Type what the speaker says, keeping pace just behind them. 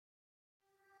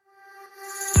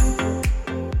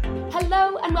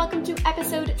and welcome to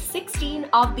episode 16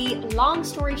 of the Long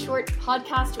Story Short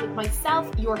podcast with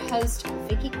myself, your host,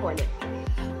 Vicky Cornick.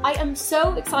 I am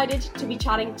so excited to be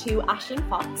chatting to Aisling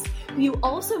Fox, who you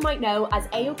also might know as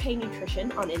AOK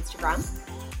Nutrition on Instagram.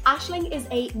 Aisling is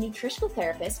a nutritional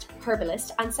therapist,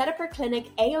 herbalist, and set up her clinic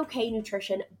AOK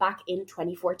Nutrition back in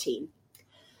 2014.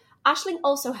 Aisling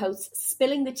also hosts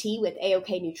Spilling the Tea with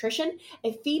AOK Nutrition,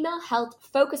 a female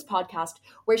health-focused podcast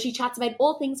where she chats about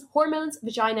all things hormones,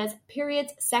 vaginas,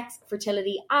 periods, sex,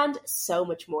 fertility, and so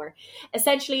much more.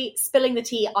 Essentially, spilling the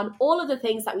tea on all of the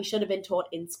things that we should have been taught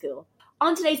in school.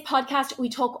 On today's podcast, we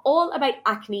talk all about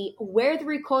acne, where the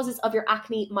root causes of your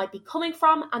acne might be coming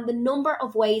from, and the number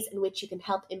of ways in which you can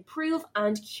help improve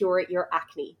and cure your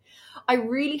acne. I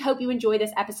really hope you enjoy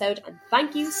this episode, and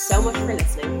thank you so much for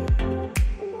listening.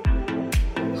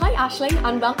 Hi Aisling,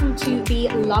 and welcome to the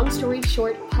Long Story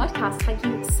Short podcast. Thank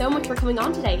you so much for coming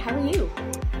on today. How are you?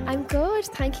 I'm good.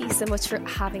 Thank you so much for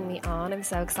having me on. I'm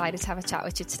so excited to have a chat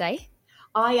with you today.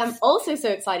 I am also so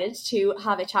excited to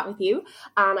have a chat with you,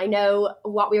 and I know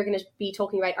what we're going to be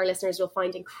talking about our listeners will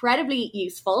find incredibly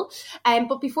useful.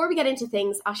 But before we get into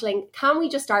things, Aisling, can we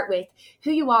just start with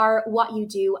who you are, what you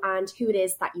do, and who it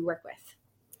is that you work with?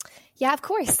 Yeah, of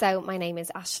course. So my name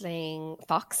is Aisling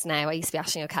Fox now. I used to be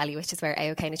Aisling O'Kelly, which is where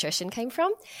AOK Nutrition came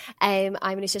from. I'm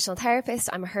a nutritional therapist.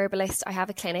 I'm a herbalist. I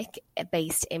have a clinic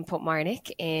based in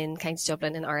Portmarnock in County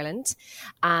Dublin in Ireland.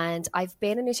 And I've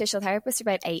been a nutritional therapist for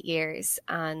about 8 years.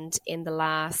 And in the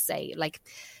last,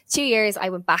 2 years, I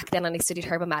went back then and I studied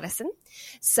herbal medicine.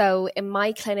 So in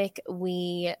my clinic,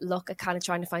 we look at kind of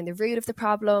trying to find the root of the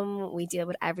problem. We deal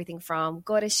with everything from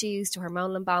gut issues to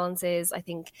hormonal imbalances. I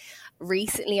think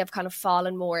recently I've kind of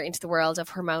fallen more into the world of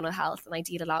hormonal health, and I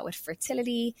deal a lot with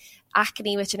fertility,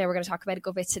 acne, which I know we're going to talk about a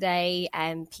good bit today,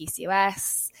 and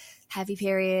PCOS, heavy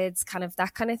periods, kind of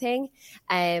that kind of thing.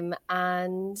 And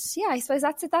yeah, I suppose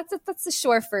that's it. That's the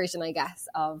short version, I guess,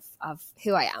 of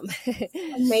who I am.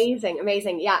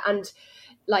 Amazing. Yeah. And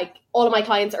like all of my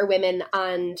clients are women.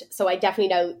 And so I definitely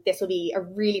know this will be a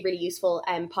really, really useful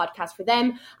podcast for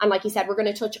them. And like you said, we're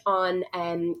going to touch on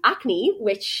acne,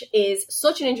 which is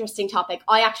such an interesting topic.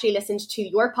 I actually listened to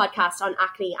your podcast on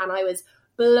acne and I was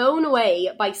blown away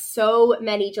by so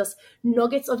many just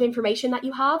nuggets of information that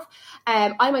you have.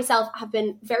 I myself have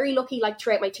been very lucky, like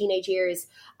throughout my teenage years,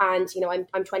 and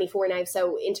I'm 24 now,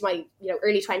 so into my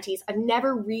early 20s, I've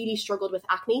never really struggled with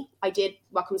acne. I did,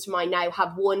 what comes to mind now,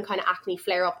 have one kind of acne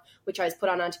flare up, which I was put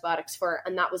on antibiotics for,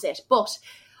 and that was it. But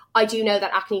I do know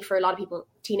that acne for a lot of people,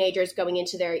 teenagers going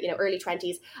into their early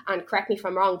 20s, and correct me if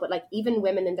I'm wrong, but like even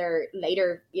women in their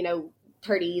later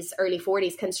 30s, early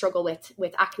 40s can struggle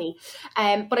with acne.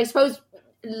 But I suppose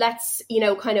let's,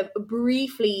 kind of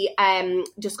briefly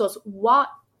discuss what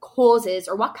causes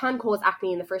or what can cause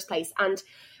acne in the first place and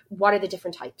what are the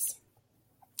different types.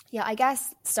 Yeah, I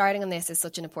guess starting on this is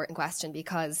such an important question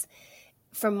because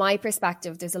from my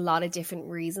perspective, there's a lot of different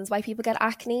reasons why people get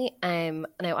acne. Now,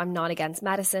 I'm not against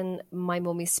medicine. My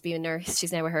mum used to be a nurse.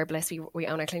 She's now a herbalist. We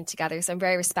own our clinic together. So I'm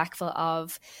very respectful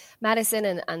of medicine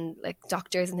and like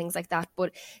doctors and things like that.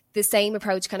 But the same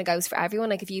approach kind of goes for everyone.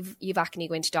 Like if you've acne,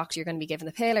 go into a doctor, you're going to be given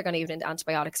the pill or going to be given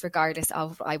antibiotics regardless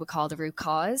of what I would call the root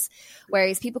cause.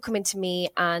 Whereas people come into me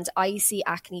and I see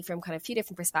acne from kind of a few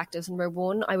different perspectives. Number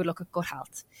one, I would look at gut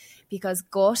health because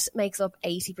gut makes up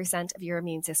 80% of your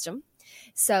immune system.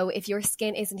 So if your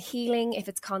skin isn't healing, if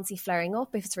it's constantly flaring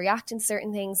up, if it's reacting to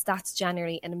certain things, that's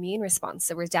generally an immune response.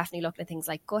 So we're definitely looking at things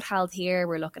like gut health here.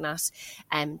 We're looking at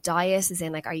diet, as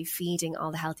in like, are you feeding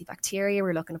all the healthy bacteria?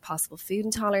 We're looking at possible food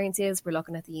intolerances. We're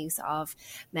looking at the use of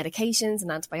medications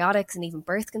and antibiotics, and even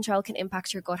birth control can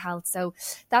impact your gut health. So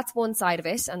that's one side of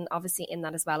it. And obviously in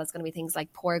that as well is going to be things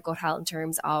like poor gut health in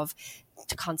terms of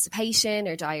constipation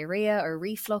or diarrhea or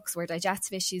reflux or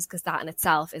digestive issues, because that in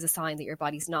itself is a sign that your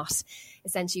body's not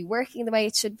essentially working the way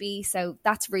it should be. So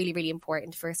that's really, really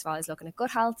important. First of all is looking at gut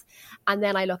health, and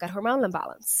then I look at hormonal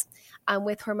imbalance. And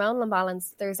with hormonal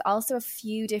imbalance, there's also a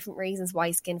few different reasons why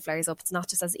skin flares up. It's not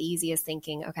just as easy as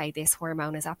thinking, okay, this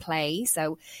hormone is at play.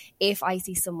 So if I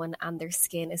see someone and their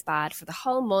skin is bad for the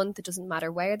whole month, it doesn't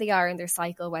matter where they are in their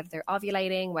cycle, whether they're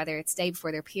ovulating, whether it's day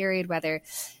before their period, whether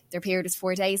their period is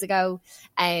 4 days ago,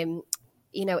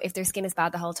 if their skin is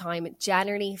bad the whole time,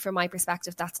 generally from my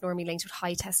perspective, that's normally linked with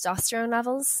high testosterone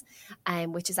levels,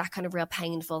 which is that kind of real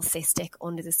painful cystic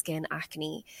under the skin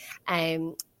acne.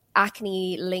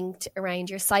 acne linked around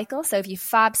your cycle. So if you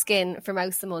fab skin for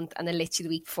most of the month and then literally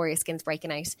the week before your skin's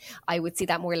breaking out, I would see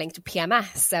that more linked to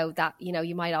PMS. So that, you know,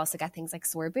 you might also get things like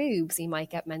sore boobs, you might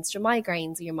get menstrual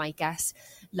migraines, or you might get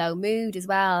low mood as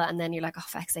well. And then you're like, oh,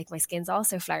 fuck's sake, my skin's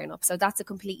also flaring up. So that's a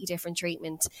completely different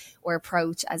treatment or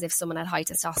approach as if someone had high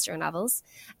testosterone levels.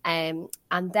 And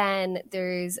then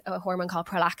there's a hormone called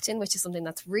prolactin, which is something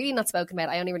that's really not spoken about.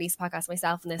 I only released a podcast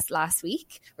myself on this last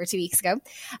week or 2 weeks ago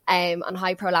on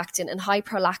high prolactin. And high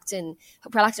prolactin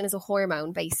is a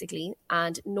hormone basically.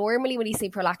 And normally when you see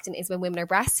prolactin is when women are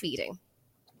breastfeeding.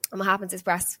 And what happens is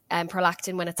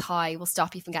prolactin, when it's high, will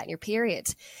stop you from getting your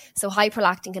period. So high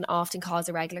prolactin can often cause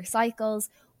irregular cycles,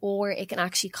 or it can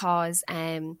actually cause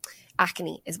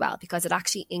acne as well, because it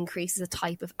actually increases a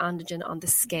type of androgen on the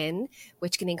skin,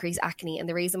 which can increase acne. And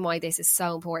the reason why this is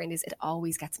so important is it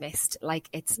always gets missed. Like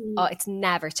it's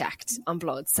never checked on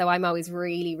blood. So I'm always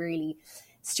really, really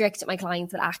strict at my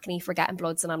clients with acne for getting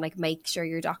bloods, and I'm like, make sure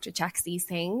your doctor checks these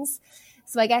things.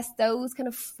 So I guess those kind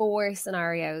of 4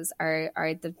 scenarios are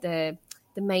the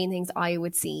main things I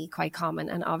would see quite common.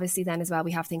 And obviously then as well,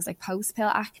 we have things like post-pill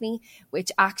acne, which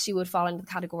actually would fall into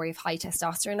the category of high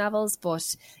testosterone levels,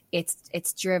 but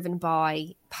it's driven by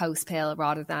post-pill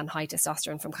rather than high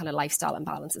testosterone from kind of lifestyle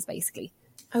imbalances basically.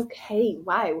 Okay,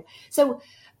 wow. So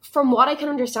from what I can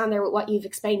understand there with what you've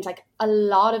explained, like a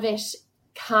lot of it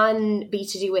can be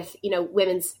to do with, you know,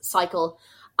 women's cycle,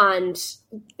 and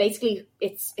basically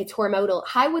it's hormonal.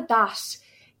 How would that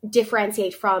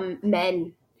differentiate from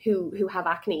men who have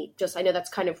acne? Just, I know that's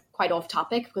kind of quite off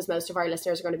topic because most of our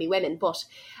listeners are going to be women, but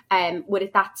would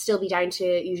that still be down to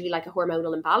usually like a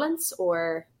hormonal imbalance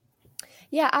or?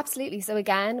 Yeah, absolutely. So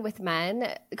again, with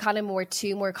men, kind of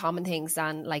two more common things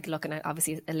than like looking at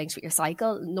obviously linked with your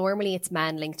cycle. Normally it's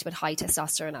men linked with high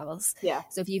testosterone levels. Yeah.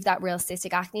 So if you've that real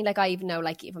cystic acne, like I even know,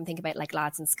 like if I'm thinking about like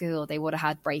lads in school, they would have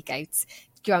had breakouts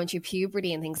going through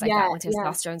puberty and things like that when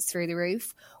testosterone's through the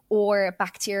roof, or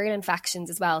bacterial infections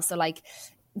as well. So like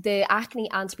the acne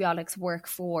antibiotics work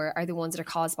for are the ones that are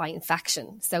caused by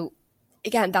infection. So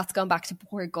again, that's gone back to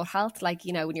poor gut health. Like,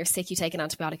 you know, when you're sick, you take an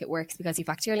antibiotic, it works because you have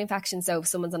bacterial infection. So if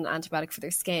someone's on an antibiotic for their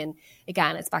skin,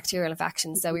 again, it's bacterial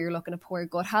infection. So you're looking at poor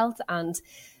gut health, and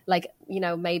like, you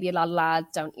know, maybe a lot of lads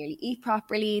don't really eat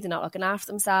properly. They're not looking after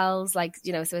themselves. Like,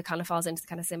 you know, so it kind of falls into the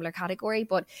kind of similar category.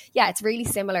 But yeah, it's really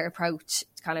similar approach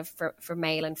kind of for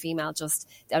male and female. Just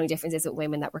the only difference is with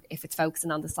women that if it's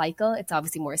focusing on the cycle, it's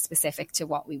obviously more specific to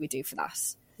what we would do for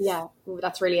that. Yeah,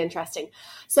 that's really interesting.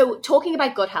 So talking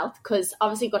about gut health, because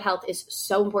obviously gut health is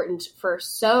so important for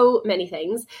so many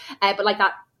things, but like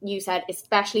that you said,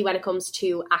 especially when it comes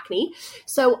to acne.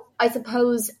 So I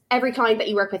suppose every client that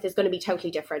you work with is going to be totally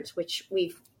different, which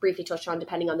we've briefly touched on,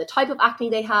 depending on the type of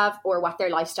acne they have or what their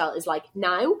lifestyle is like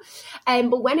now.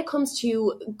 But when it comes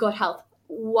to gut health,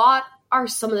 what are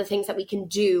some of the things that we can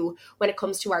do when it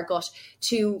comes to our gut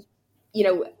to, you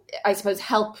know, I suppose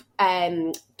help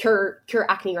cure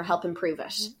acne or help improve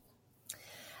it?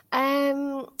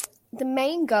 The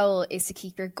main goal is to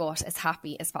keep your gut as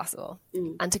happy as possible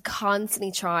and to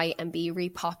constantly try and be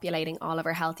repopulating all of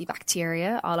our healthy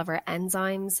bacteria, all of our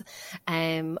enzymes,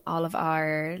 all of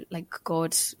our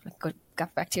good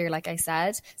gut bacteria, like I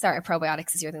said. Sorry,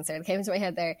 probiotics is the other thing that came into my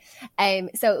head there.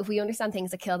 So if we understand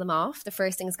things that kill them off, the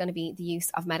first thing is going to be the use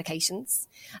of medications.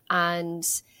 And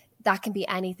that can be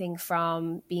anything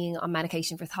from being on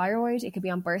medication for thyroid. It could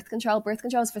be on birth control. Birth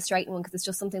control is a frustrating one because it's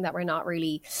just something that we're not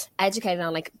really educated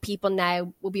on. Like, people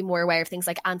now will be more aware of things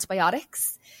like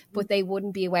antibiotics, but they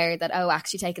wouldn't be aware that, oh,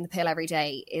 actually taking the pill every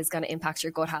day is going to impact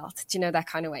your gut health. Do you know, that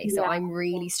kind of way? So I'm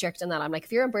really strict on that. I'm like,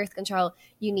 if you're on birth control,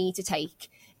 you need to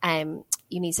take a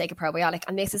probiotic.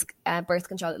 And this is birth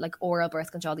control, like oral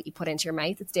birth control that you put into your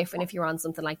mouth. It's different if you're on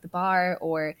something like the bar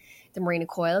or the Mirena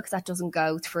coil, because that doesn't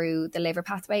go through the liver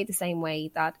pathway the same way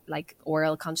that like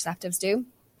oral contraceptives do.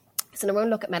 So now we're going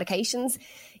to look at medications,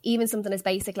 even something as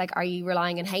basic like, are you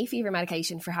relying on hay fever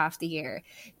medication for half the year?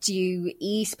 Do you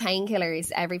eat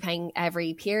painkillers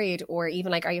every period? Or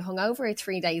even like, are you hungover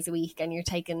 3 days a week and you're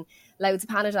taking loads of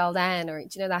Panadol then? Or do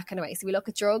you know, that kind of way? So we look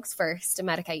at drugs first and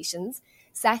medications.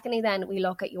 Secondly, then we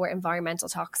look at your environmental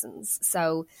toxins.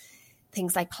 So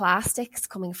things like plastics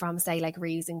coming from, say, like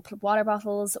reusing water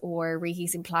bottles or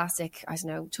reusing plastic, I don't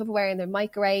know, Tupperware in their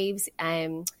microwaves,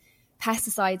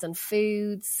 pesticides on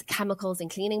foods, chemicals in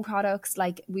cleaning products.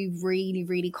 Like, we really,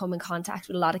 really come in contact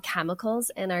with a lot of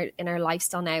chemicals in our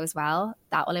lifestyle now as well.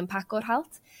 That will impact gut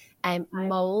health.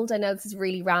 Mold, I know this is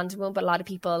really random one, but a lot of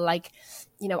people, like,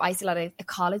 you know, I see a lot of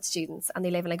college students and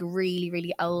they live in like really,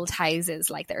 really old houses,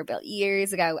 like they were built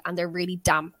years ago, and they're really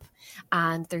damp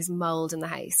and there's mold in the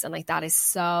house, and like that is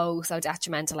so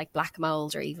detrimental, like black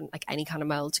mold or even like any kind of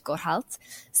mold, to gut health.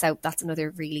 So that's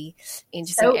another really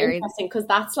interesting area. Interesting, because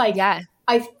that's like, yeah,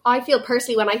 I feel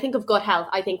personally, when I think of gut health,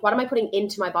 I think, what am I putting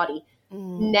into my body?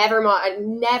 I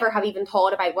never have even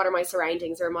thought about what are my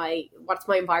surroundings or what's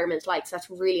my environment like. So that's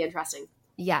really interesting.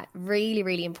 Yeah, really,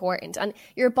 really important. And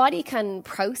your body can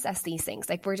process these things.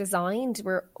 Like,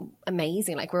 we're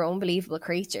amazing. Like, we're unbelievable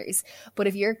creatures. But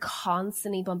if you're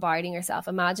constantly bombarding yourself,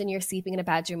 imagine you're sleeping in a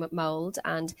bedroom with mold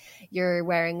and you're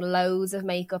wearing loads of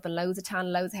makeup and loads of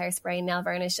tan, loads of hairspray, nail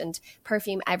varnish and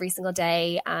perfume every single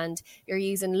day. And you're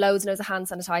using loads and loads of hand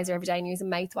sanitizer every day, and you're using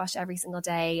mouthwash every single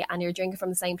day, and you're drinking from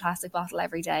the same plastic bottle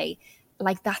every day.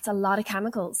 Like, that's a lot of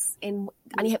chemicals and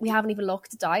we haven't even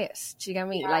looked at diet. Do you get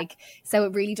me? Yeah. Like, so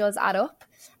it really does add up.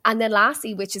 And then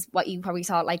lastly, which is what you probably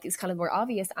thought like is kind of more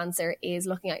obvious answer, is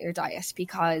looking at your diet,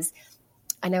 because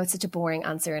I know it's such a boring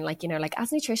answer, and like, you know, like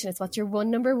as a nutritionist, what's your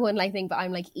number one like thing? But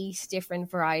I'm like, eat different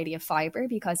variety of fiber,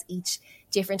 because each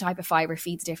different type of fiber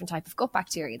feeds a different type of gut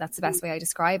bacteria. That's the best way I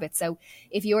describe it. So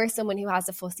if you're someone who has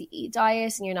a fussy eat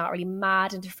diet and you're not really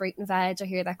mad into fruit and veg, I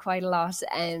hear that quite a lot,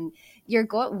 your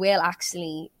gut will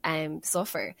actually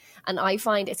suffer. And I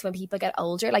find it's when people get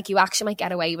older, like you actually might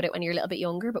get away with it when you're a little bit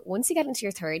younger, but once you get into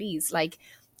your 30s, like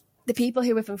the people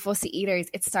who have been fussy eaters,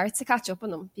 it starts to catch up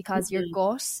on them, because your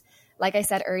gut, like I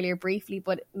said earlier briefly,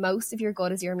 but most of your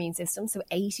gut is your immune system. So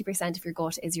 80% of your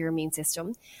gut is your immune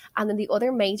system. And then the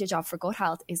other major job for gut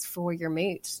health is for your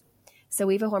mood. So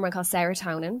we have a hormone called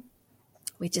serotonin,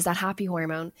 which is that happy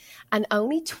hormone. And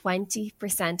only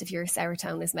 20% of your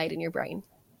serotonin is made in your brain.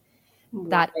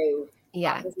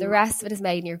 The rest of it is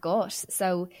made in your gut.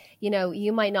 So, you know,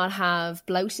 you might not have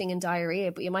bloating and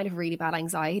diarrhea, but you might have really bad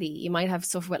anxiety. You might have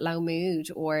suffer with low mood,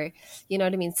 or, you know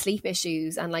what I mean, sleep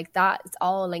issues, and like that, it's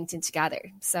all linked in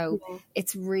together. So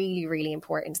it's really, really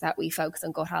important that we focus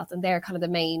on gut health, and they're kind of the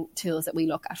main tools that we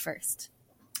look at first.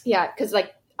 Yeah, because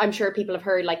like I'm sure people have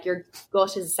heard, like your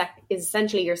gut is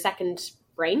essentially your second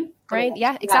brain.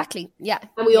 Yeah, exactly. Yeah.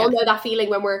 And we all know that feeling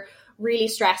when we're really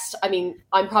stressed. I mean,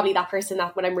 I'm probably that person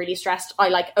that when I'm really stressed, I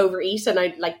like overeat, and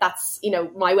I like, that's, you know,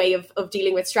 my way of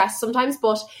dealing with stress sometimes.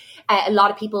 But a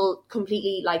lot of people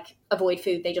completely like avoid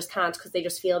food. They just can't, because they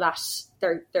just feel that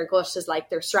their gut is like,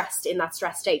 they're stressed in that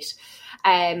stress state.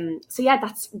 So yeah,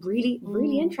 that's really,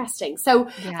 really interesting. So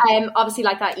obviously,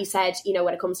 like that, you said, you know,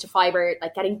 when it comes to fiber,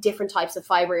 like getting different types of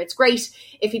fiber, it's great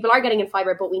if people are getting in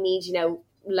fiber, but we need, you know,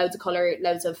 loads of color,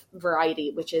 loads of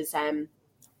variety, which is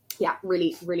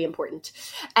really, really important.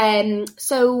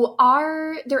 So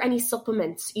are there any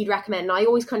supplements you'd recommend? And I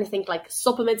always kind of think like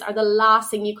supplements are the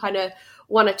last thing you kind of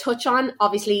want to touch on.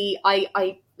 Obviously,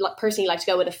 I personally like to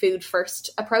go with a food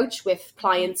first approach with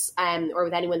clients, or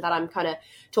with anyone that I'm kind of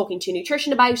talking to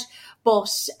nutrition about. But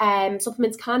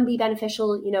supplements can be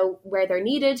beneficial, you know, where they're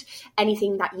needed.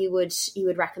 Anything that you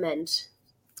would recommend?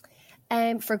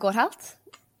 For gut health?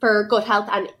 For gut health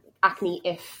and acne,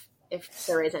 if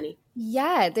there is any.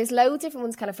 Yeah, there's loads of different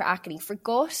ones kind of for acne. For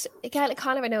gut, again,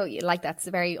 kind of, I know like that's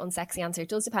a very unsexy answer. It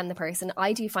does depend on the person.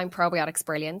 I do find probiotics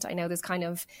brilliant. I know there's kind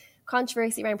of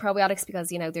controversy around probiotics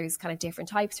because, you know, there's kind of different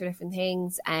types for different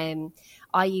things.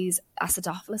 I use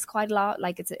acidophilus quite a lot.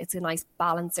 Like it's a nice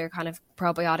balancer kind of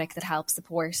probiotic that helps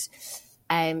support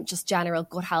just general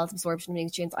gut health, absorption of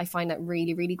nutrients. I find that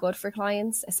really, really good for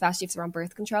clients, especially if they're on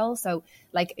birth control. So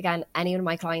like, again, any of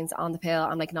my clients on the pill,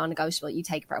 I'm like, non-negotiable, you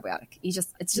take a probiotic. You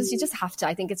just have to.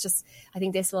 I think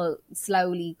this will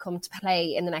slowly come to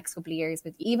play in the next couple of years,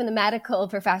 with even the medical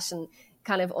profession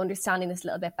kind of understanding this a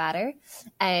little bit better.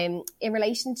 In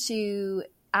relation to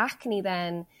acne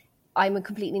then, I'm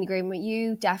completely in agreement with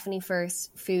you. Definitely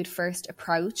food first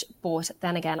approach. But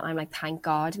then again, I'm like, thank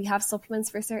God we have supplements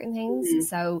for certain things.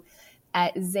 So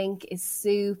zinc is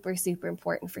super, super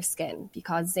important for skin,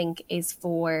 because zinc is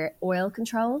for oil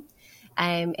control.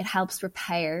 It helps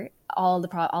repair all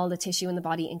the tissue in the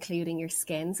body, including your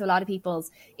skin. So a lot of people's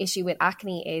issue with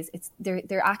acne is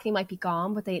their acne might be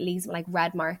gone, but it leaves like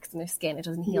red marks in their skin. It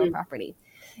doesn't heal properly.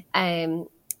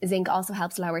 Zinc also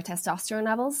helps lower testosterone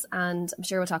levels, and I'm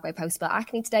sure we'll talk about post-pill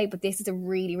acne today, but this is a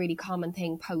really, really common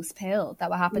thing post-pill,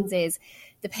 that what happens is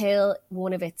the pill,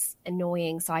 one of its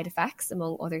annoying side effects,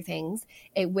 among other things,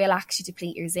 it will actually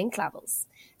deplete your zinc levels.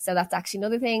 So that's actually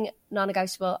another thing,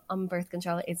 non-negotiable on birth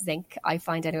control is zinc. I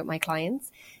find out with my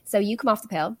clients. So you come off the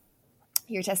pill,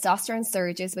 your testosterone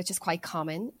surges, which is quite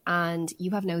common, and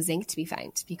you have no zinc to be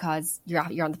found because you're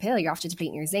on the pill, you're after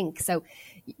depleting your zinc. So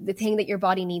the thing that your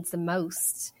body needs the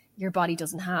most your body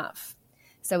doesn't have.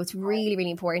 So it's really,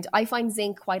 really important. I find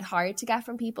zinc quite hard to get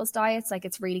from people's diets. Like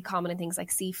it's really common in things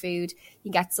like seafood.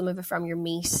 You get some of it from your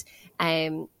meat.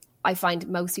 I find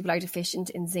most people are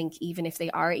deficient in zinc, even if they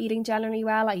are eating generally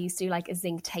well. I used to do like a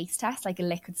zinc taste test, like a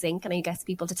liquid zinc, and I get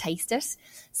people to taste it.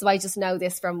 So I just know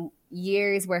this from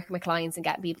years working with clients and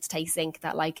getting people to taste zinc,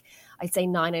 that like I'd say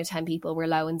 9 out of 10 people were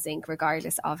low in zinc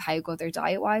regardless of how good their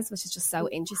diet was, which is just so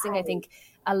interesting. I think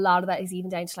a lot of that is even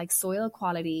down to like soil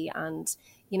quality, and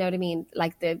you know what I mean?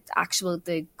 Like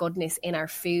the goodness in our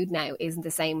food now isn't the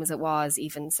same as it was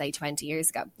even say 20 years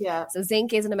ago. Yeah. So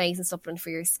zinc is an amazing supplement for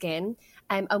your skin.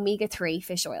 Omega-3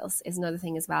 fish oils is another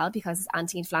thing as well, because it's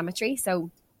anti-inflammatory.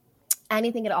 So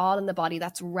anything at all in the body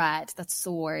that's red, that's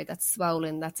sore, that's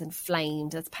swollen, that's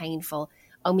inflamed, that's painful,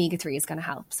 omega-3 is going to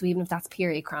help. So even if that's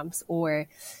period cramps or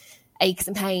aches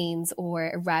and pains or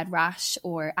a red rash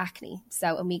or acne.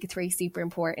 So omega-3 is super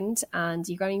important, and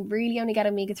you're going to really only get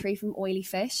omega-3 from oily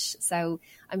fish. So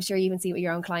I'm sure you even see it with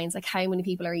your own clients, like how many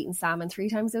people are eating salmon 3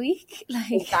 times a week.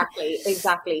 Like,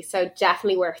 Exactly. So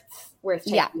definitely worth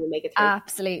taking omega-3.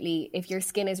 Absolutely. If your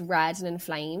skin is red and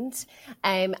inflamed.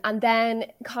 And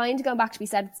then kind of going back to what we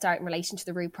said at the start in relation to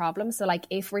the root problem. So like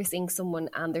if we're seeing someone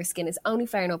and their skin is only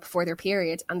flaring up before their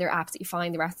period and they're absolutely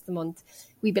fine the rest of the month,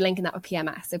 we'd be linking that with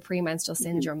PMS, so premenstrual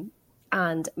syndrome.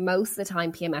 And most of the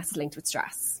time PMS is linked with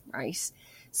stress, right?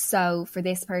 So for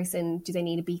this person, do they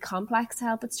need a B complex to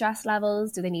help with stress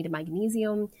levels? Do they need a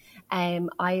magnesium? I'm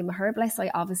a herbalist, so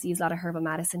I obviously use a lot of herbal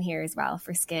medicine here as well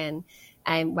for skin.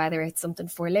 Whether it's something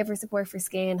for liver support for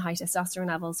skin, high testosterone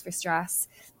levels for stress,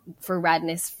 for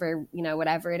redness, for, you know,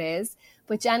 whatever it is.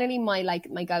 But generally my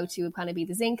go-to would kind of be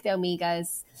the zinc, the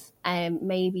omegas,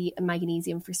 maybe a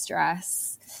magnesium for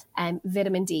stress,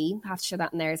 vitamin D, I have to show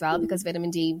that in there as well, because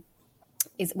vitamin D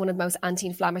is one of the most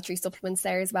anti-inflammatory supplements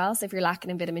there as well. So if you're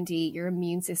lacking in vitamin D, your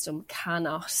immune system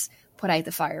cannot put out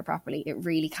the fire properly. It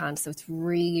really can't. So it's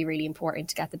really, really important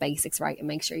to get the basics right and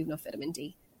make sure you have enough vitamin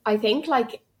D. I think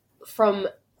like from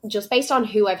just based on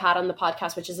who I've had on the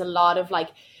podcast, which is a lot of like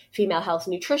female health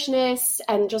nutritionists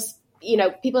and just, you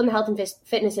know, people in the health and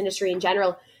fitness industry in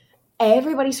general,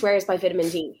 everybody swears by vitamin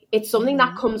D. It's something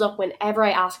that comes up whenever I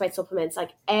ask about supplements.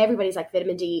 Like everybody's like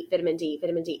vitamin D.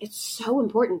 It's so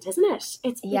important, isn't it?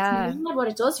 It's mad what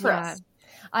it does for us.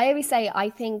 I always say, I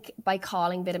think by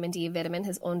calling vitamin D a vitamin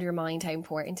has undermined how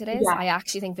important it is. Yeah. I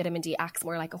actually think vitamin D acts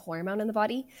more like a hormone in the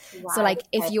body. Wow, so like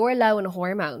if you're low in a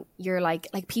hormone, you're like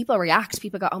people react.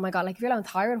 People go, oh my God, like if you're low in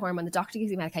thyroid hormone, the doctor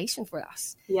gives you medication for that.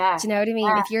 Yeah. Do you know what I mean?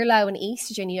 Yeah. If you're low in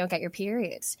estrogen, you don't get your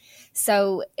period.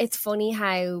 So it's funny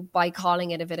how by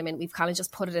calling it a vitamin, we've kind of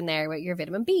just put it in there with your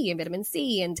vitamin B and vitamin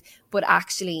C. But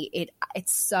actually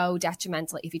it's so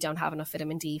detrimental if you don't have enough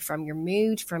vitamin D from your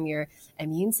mood, from your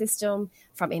immune system,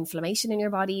 from inflammation in your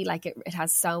body. Like it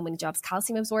has so many jobs,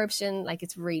 calcium absorption, like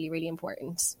it's really, really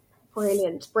important.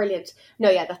 Brilliant. No,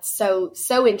 yeah, that's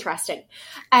so interesting.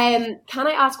 Can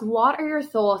I ask, what are your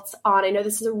thoughts on, I know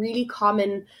this is a really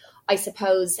common, I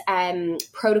suppose,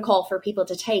 protocol for people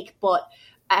to take, but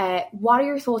what are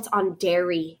your thoughts on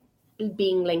dairy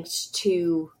being linked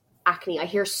to acne? I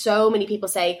hear so many people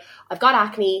say, I've got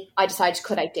acne, I decided to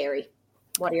cut out dairy.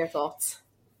 What are your thoughts?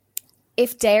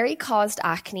 If dairy caused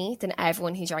acne, then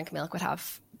everyone who drank milk would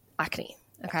have acne.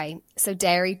 Okay, so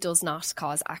dairy does not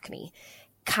cause acne.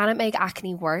 Can it make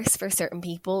acne worse for certain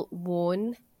people?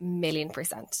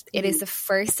 1,000,000%. It is the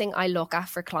first thing I look at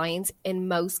for clients in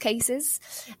most cases,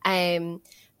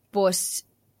 but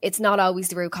it's not always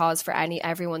the root cause for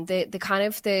everyone.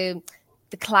 The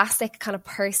classic kind of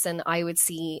person I would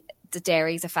see the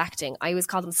dairy is affecting, I always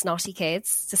call them snotty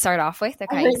kids to start off with.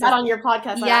 Okay, I heard that on your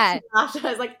podcast. Yeah, I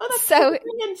was like, oh, that's so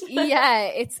brilliant. Yeah,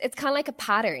 it's kind of like a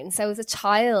pattern. So as a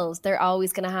child, they're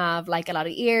always going to have like a lot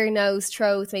of ear, nose,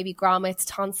 throat, maybe grommets,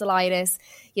 tonsillitis,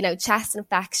 you know, chest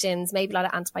infections, maybe a lot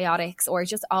of antibiotics, or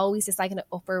just always just like an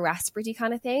upper respiratory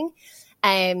kind of thing.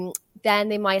 Then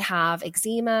they might have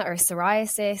eczema or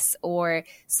psoriasis or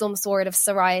some sort of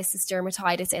psoriasis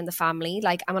dermatitis in the family.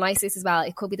 Like, and when I say this as well,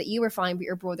 it could be that you were fine, but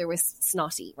your brother was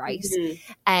snotty, right?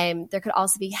 Mm-hmm. There could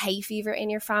also be hay fever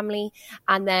in your family.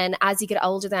 And then as you get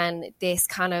older, then this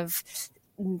kind of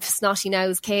snotty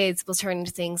nose kids will turn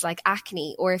into things like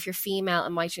acne, or if you're female,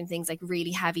 it might turn things like really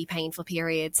heavy, painful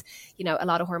periods, you know, a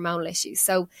lot of hormonal issues.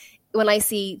 So when I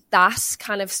see that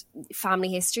kind of family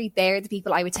history, they're the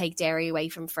people I would take dairy away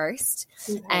from first.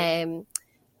 Mm-hmm.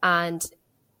 And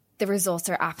the results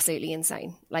are absolutely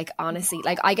insane. Like, honestly,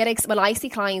 like when I see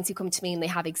clients who come to me and they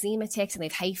have eczema tics and they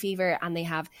have hay fever and they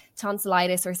have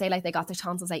tonsillitis, or say like they got their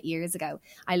tonsils out years ago,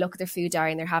 I look at their food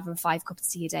diary and they're having 5 cups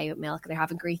of tea a day with milk, and they're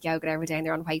having Greek yogurt every day, and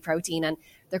they're on whey protein, and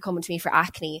they're coming to me for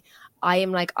acne. I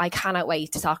am like, I cannot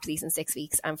wait to talk to these in 6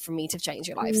 weeks and for me to change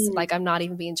your lives. Like, I'm not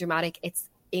even being dramatic. It's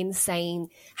insane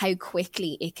how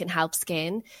quickly it can help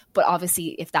skin, but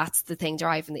obviously if that's the thing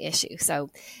driving the issue, so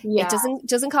it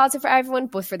doesn't cause it for everyone,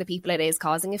 but for the people it is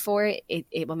causing it for,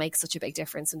 it will make such a big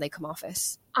difference when they come off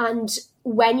it. And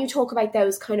when you talk about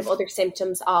those kind of other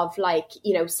symptoms of, like,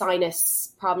 you know,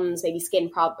 sinus problems, maybe skin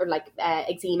problem, or like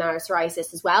eczema or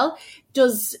psoriasis as well,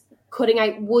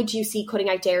 would you see cutting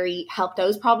out dairy help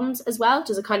those problems as well?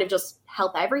 Does it kind of just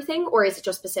help everything, or is it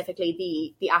just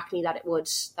specifically the acne that it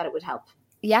would help?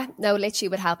 Yeah, no, literally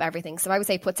would help everything. So I would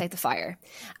say it puts out the fire.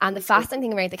 And the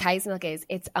fascinating thing about the cow's milk is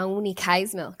it's only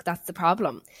cow's milk. That's the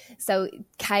problem. So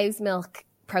cow's milk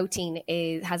protein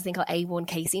has a thing called A1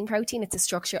 casein protein. It's a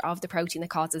structure of the protein that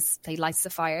causes, say, lights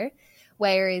the fire.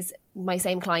 Whereas my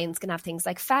same clients can have things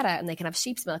like feta, and they can have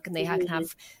sheep's milk, and they can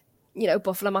have, you know,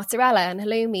 buffalo mozzarella and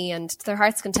halloumi, and their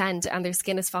heart's content and their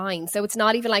skin is fine. So it's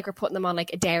not even like we're putting them on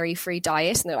like a dairy-free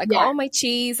diet and they're like, oh, my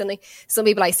cheese. And some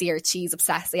people I see are cheese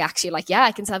obsessed. They actually like, yeah,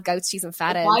 I can have goat's cheese and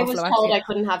feta. If I was told I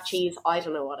couldn't have cheese, I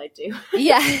don't know what I'd do.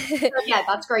 Yeah. So, yeah,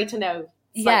 that's great to know.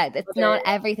 It's not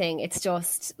everything. It's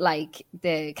just like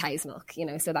the cow's milk, you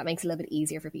know, so that makes it a little bit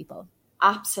easier for people.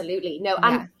 Absolutely. No.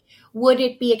 And would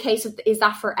it be a case of, is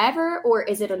that forever, or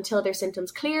is it until their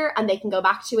symptoms clear and they can go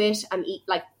back to it and eat,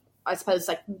 like, I suppose,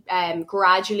 like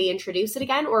gradually introduce it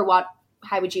again, or what?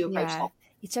 How would you approach that?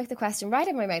 You took the question right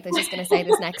out of my mouth. I was just going to say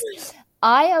this next.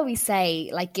 I always say,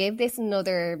 like, give this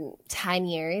another 10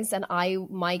 years, and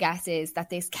my guess is that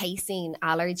this casein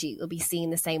allergy will be seen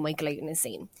the same way gluten is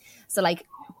seen. So, like,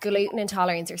 gluten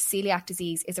intolerance or celiac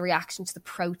disease is a reaction to the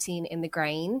protein in the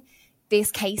grain.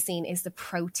 This casein is the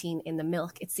protein in the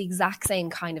milk. It's the exact same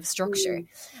kind of structure.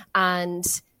 And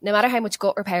no matter how much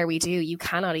gut repair we do, you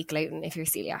cannot eat gluten if you're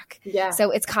celiac. Yeah.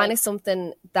 So it's kind of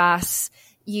something that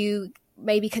you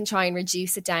maybe can try and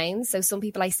reduce it down. So some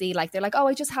people I see, like, they're like, oh,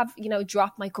 I just have, you know,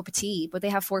 drop my cup of tea, but they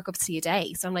have 4 cups of tea a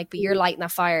day. So I'm like, but you're lighting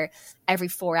that fire every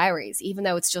 4 hours, even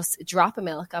though it's just a drop of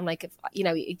milk. I'm like, if, you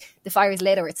know, the fire is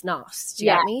lit or it's not. Do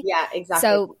you get me? Yeah, exactly.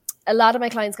 So a lot of my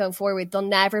clients going forward, they'll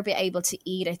never be able to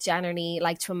eat it generally,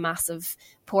 like, to a massive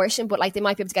portion, but like they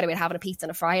might be able to get away with having a pizza on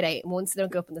a Friday, and once they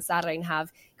don't go up on the Saturday and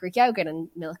have Greek yogurt and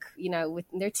milk, you know, with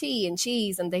their tea and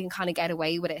cheese, and they can kind of get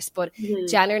away with it. But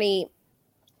generally,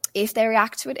 if they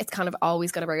react to it, it's kind of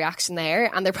always going to be a reaction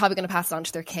there, and they're probably going to pass it on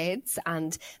to their kids,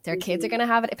 and their kids are going to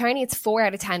have it. Apparently it's 4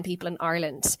 out of 10 people in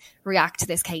Ireland react to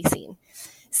this casein.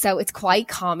 So it's quite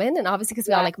common, and obviously because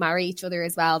we all like marry each other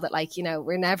as well, that, like, you know,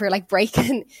 we're never like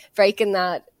breaking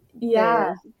that.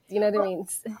 Yeah. You know what I mean?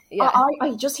 Yeah.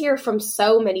 I just hear from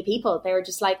so many people. They're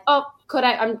just like, oh,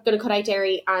 I'm going to cut out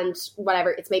dairy and whatever.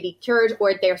 It's maybe cured,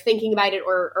 or they're thinking about it,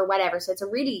 or whatever. So it's a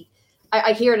really,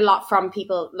 I hear it a lot from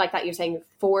people like that. You're saying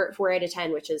 4 out of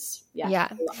 10, which is, a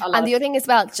lot. And the other thing as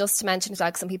well, just to mention as well,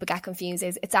 because some people get confused,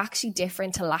 is it's actually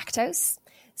different to lactose.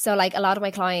 So, like, a lot of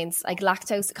my clients, like,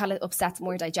 lactose kind of upsets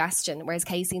more digestion, whereas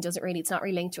casein doesn't really, it's not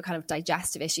really linked to a kind of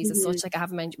digestive issues as such. Like, I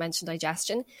haven't mentioned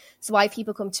digestion. So why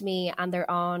people come to me and they're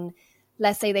on,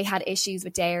 let's say they had issues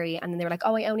with dairy, and then they were like,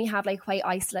 oh, I only have like whey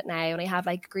isolate now, and I have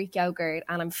like Greek yogurt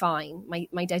and I'm fine.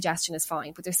 My digestion is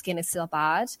fine, but their skin is still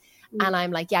bad. And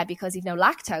I'm like, yeah, because you've no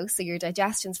lactose, so your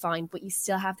digestion's fine, but you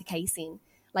still have the casein.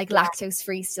 Like, lactose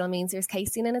free still means there's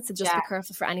casein in it. So just be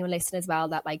careful for anyone listening as well,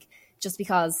 that, like, just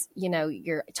because, you know,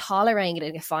 you're tolerating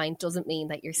it fine doesn't mean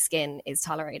that your skin is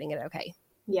tolerating it okay.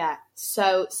 Yeah,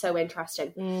 so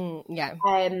interesting.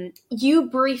 You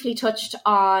briefly touched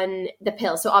on the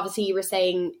pill. So obviously you were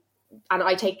saying, and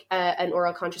I take an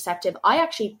oral contraceptive. I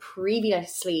actually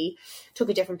previously took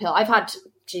a different pill. I've had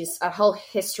a whole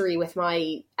history with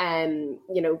my,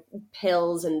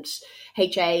 pills and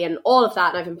HA and all of that.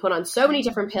 And I've been put on so many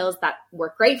different pills that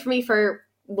work great for me for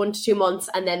 1 to 2 months,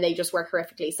 and then they just work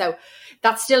horrifically. So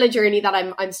that's still a journey that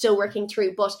I'm still working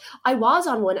through. But I was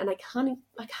on one, and I can't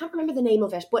remember the name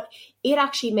of it, but it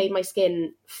actually made my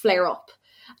skin flare up.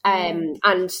 And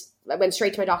I went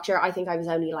straight to my doctor. I think I was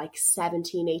only like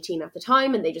 17, 18 at the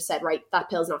time. And they just said, right, that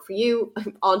pill's not for you.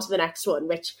 On to the next one,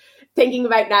 which, thinking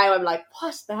about now, I'm like,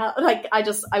 what the hell? Like,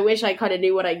 I wish I kind of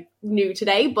knew what I knew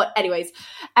today. But anyways,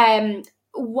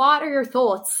 what are your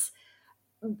thoughts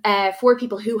for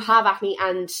people who have acne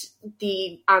and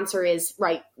the answer is,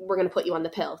 right, we're going to put you on the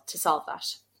pill to solve that?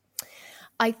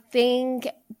 I think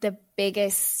the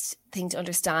biggest thing to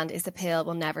understand is the pill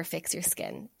will never fix your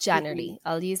skin, generally.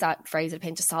 I'll use that phrase with a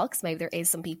pinch of salt because maybe there is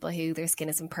some people who their skin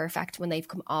is imperfect when they've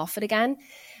come off it again.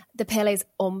 The pill is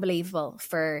unbelievable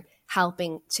for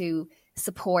helping to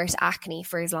support acne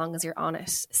for as long as you're on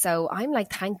it. So I'm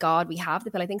like, thank God we have the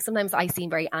pill. I think sometimes I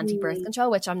seem very anti-birth control,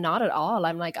 which I'm not at all.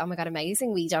 I'm like, oh my God,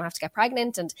 amazing. We don't have to get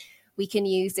pregnant and we can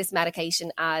use this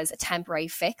medication as a temporary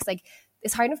fix. Like,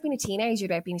 it's hard enough being a teenager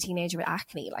without being a teenager with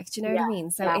acne. Like, do you know what I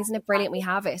mean? So isn't it brilliant we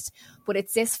have it? But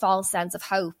it's this false sense of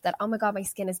hope that, oh my God, my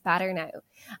skin is better now.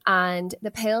 And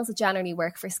the pills that generally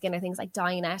work for skin are things like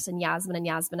Dianette and Yasmin and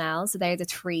Yasminel. So they're the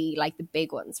three, like the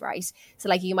big ones, right? So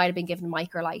like you might have been given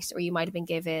Microlite or you might have been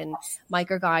given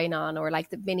Microgynon or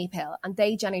like the mini pill. And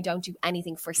they generally don't do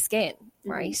anything for skin,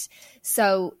 right?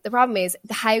 So the problem is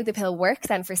how the pill works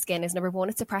then for skin is, number one,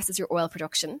 it suppresses your oil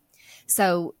production.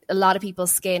 So a lot of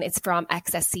people's skin, it's from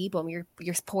excess sebum.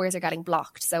 Your pores are getting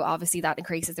blocked. So obviously that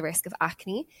increases the risk of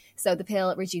acne. So the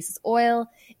pill reduces oil.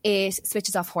 It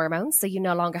switches off hormones. So you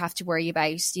no longer have to worry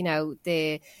about,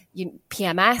 the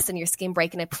PMS and your skin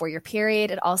breaking out before your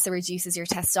period. It also reduces your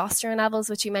testosterone levels,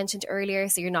 which you mentioned earlier.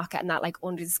 So you're not getting that like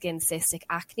under the skin cystic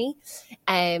acne.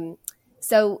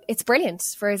 So it's brilliant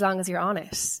for as long as you're on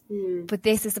it. But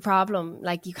this is the problem.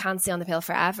 Like, you can't stay on the pill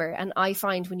forever. And I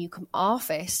find when you come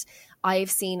off it,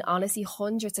 I've seen honestly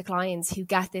hundreds of clients who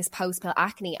get this post-pill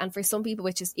acne. And for some people,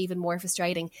 which is even more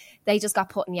frustrating, they just got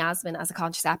put in Yasmin as a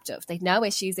contraceptive. They'd no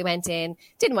issues. They went in,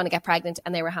 didn't want to get pregnant,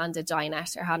 and they were handed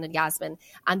Dianette or handed Yasmin.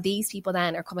 And these people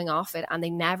then are coming off it and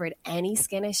they never had any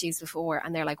skin issues before.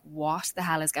 And they're like, what the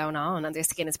hell is going on? And their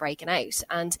skin is breaking out.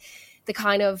 And the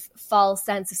kind of false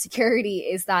sense of security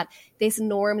is that this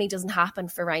normally doesn't happen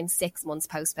for around 6 months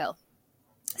post-pill.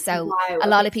 So a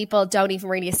lot of people don't even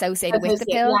really associate it with the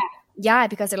pill. Yeah,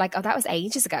 because they're like, oh, that was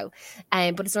ages ago.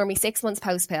 But it's normally 6 months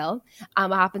post-pill. And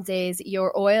what happens is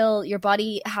your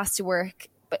body has to work.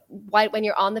 But when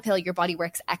you're on the pill, your body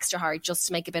works extra hard just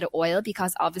to make a bit of oil,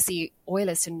 because obviously oil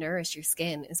is to nourish your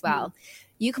skin as well.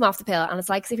 You come off the pill and it's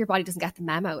like as if your body doesn't get the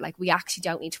memo. Like, we actually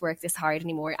don't need to work this hard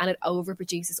anymore, and it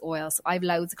overproduces oil. So I have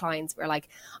loads of clients who are like,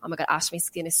 oh my God, Ash, my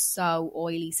skin is so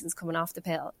oily since coming off the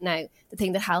pill. Now, the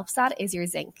thing that helps that is your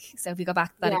zinc. So if we go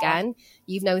back to that again,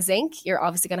 you've no zinc, you're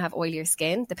obviously going to have oilier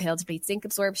skin. The pill depletes zinc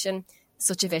absorption.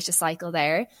 Such a vicious cycle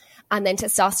there. And then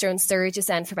testosterone surges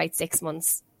then for about 6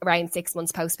 months, around 6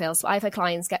 months post-pill. So I've had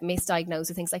clients get misdiagnosed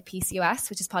with things like PCOS,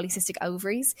 which is polycystic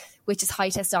ovaries, which is high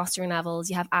testosterone levels.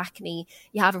 You have acne,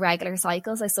 you have irregular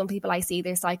cycles. Like, some people I see,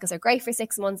 their cycles are great for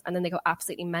 6 months and then they go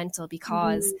absolutely mental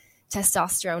because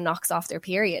testosterone knocks off their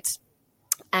period.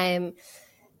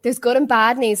 There's good and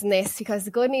bad news in this, because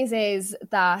the good news is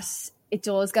that it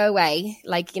does go away.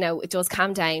 Like, it does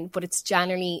calm down, but it's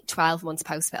generally 12 months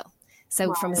post-pill.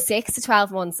 So from 6 to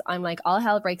 12 months, I'm like, all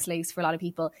hell breaks loose for a lot of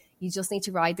people. You just need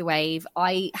to ride the wave.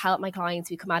 I help my clients.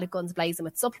 We come out of guns blazing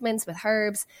with supplements, with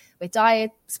herbs, with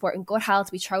diet, supporting gut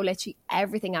health. We throw literally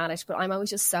everything at it. But I'm always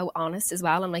just so honest as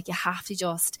well. I'm like, you have to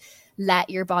just let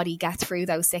your body get through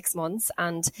those 6 months.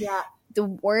 And the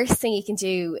worst thing you can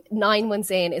do 9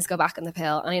 months in is go back on the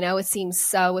pill. And I know it seems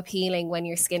so appealing when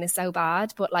your skin is so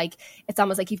bad, but like, it's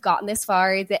almost like you've gotten this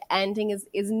far. The ending is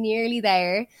nearly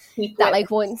there.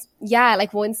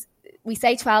 Once we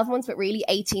say 12 months, but really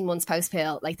 18 months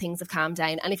post-pill, like, things have calmed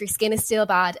down. And if your skin is still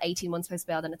bad 18 months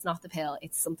post-pill, then it's not the pill,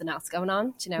 it's something else going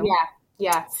on, do you know?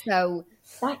 Yeah. So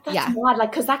that's mad, like,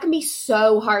 because that can be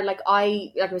so hard. Like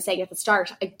I was saying at the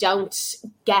start, I don't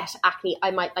get acne.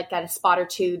 I might like get a spot or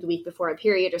two the week before a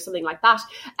period or something like that.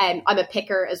 I'm a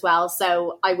picker as well,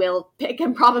 so I will pick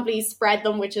and probably spread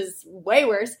them, which is way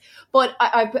worse. But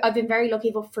I've been very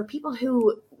lucky. But for people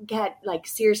who get like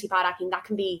seriously bad acne, that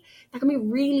can be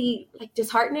really like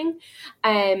disheartening.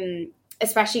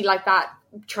 Especially like that,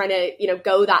 trying to,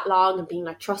 go that long and being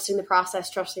like trusting the process.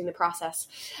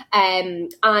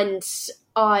 And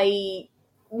I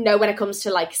know when it comes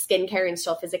to like skincare and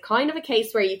stuff, is it kind of a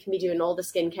case where you can be doing all the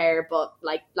skincare, but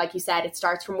like you said, it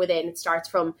starts from within, it starts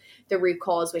from the root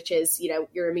cause, which is,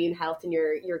 your immune health and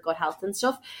your gut health and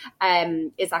stuff.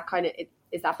 Is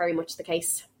that very much the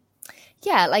case?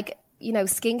 Yeah, like,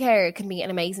 skincare can be an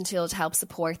amazing tool to help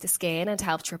support the skin and to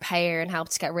help to repair and help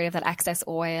to get rid of that excess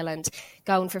oil and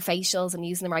going for facials and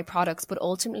using the right products. But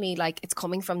ultimately, like, it's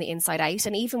coming from the inside out.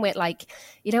 And even with like,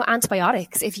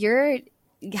 antibiotics, if you're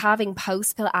having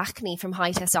post-pill acne from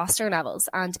high testosterone levels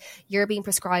and you're being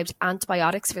prescribed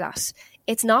antibiotics for that,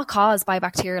 it's not caused by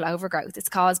bacterial overgrowth. It's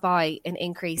caused by an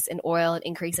increase in oil, an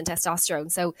increase in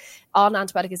testosterone. So all an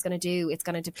antibiotic is going to do, it's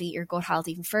going to deplete your gut health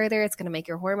even further. It's going to make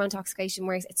your hormone toxication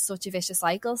worse. It's such a vicious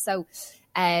cycle. So,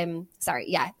 in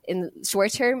the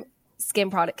short term,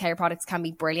 care products can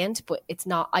be brilliant, but it's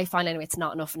not, I find anyway, it's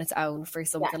not enough on its own for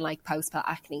something like post-pill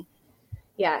acne.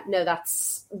 Yeah, no,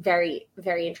 that's very,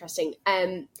 very interesting.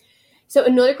 So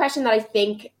another question that I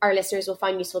think our listeners will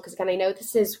find useful, because again, I know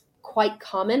this is quite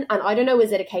common, and I don't know,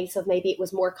 is it a case of maybe it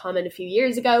was more common a few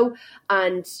years ago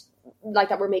and like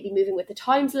that we're maybe moving with the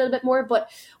times a little bit more, but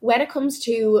when it comes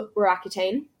to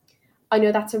Roaccutane, I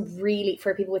know that's a really,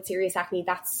 for people with serious acne,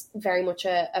 that's very much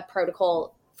a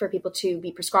protocol for people to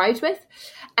be prescribed with.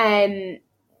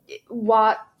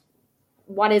 What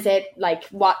is it like?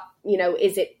 What,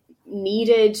 is it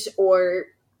needed, or,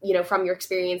 from your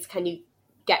experience, can you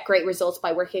get great results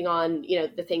by working on,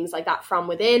 the things like that from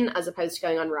within, as opposed to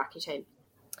going on Roaccutane?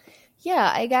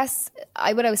 Yeah, I guess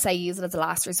I would always say use it as a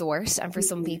last resort. And for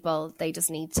some people, they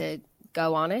just need to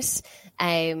go on it.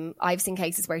 I've seen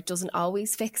cases where it doesn't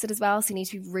always fix it as well. So you need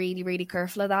to be really, really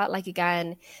careful of that. Like,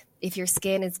 again, if your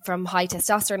skin is from high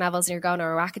testosterone levels and you're going on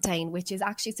Roaccutane, which is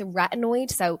actually, it's a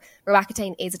retinoid. So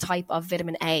Roaccutane is a type of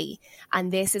vitamin A.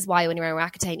 And this is why when you're on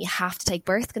Roaccutane, you have to take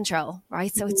birth control,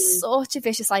 right? So it's such a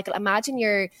vicious cycle. Imagine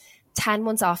you're 10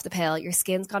 months off the pill, your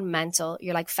skin's gone mental,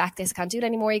 you're like, fuck this, can't do it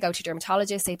anymore. You go to a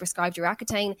dermatologist, they prescribed you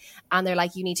Roaccutane, and they're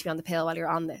like, you need to be on the pill while you're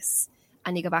on this.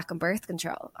 And you go back on birth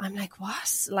control. I'm like,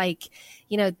 what? Like,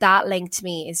 that link to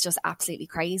me is just absolutely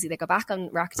crazy. They go back on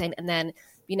Roaccutane, and then,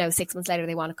 6 months later,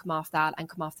 they want to come off that and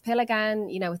come off the pill again.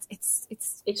 It's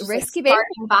risky business.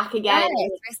 Back again. Yeah,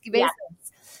 it's risky business.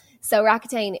 Yeah. So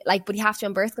Roaccutane, but you have to be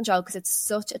on birth control because it's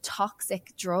such a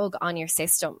toxic drug on your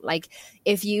system. Like,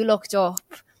 if you looked up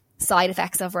side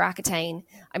effects of Roaccutane,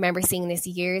 I remember seeing this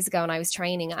years ago when I was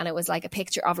training, and it was like a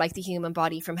picture of like the human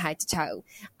body from head to toe,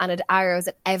 and it arrows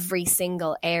at every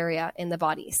single area in the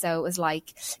body. So it was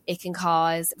like, it can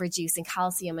cause reducing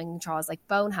calcium, and can cause like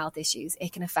bone health issues.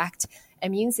 It can affect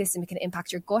immune system. It can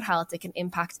impact your gut health. It can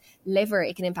impact liver.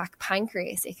 It can impact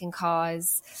pancreas. It can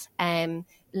cause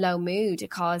low mood. It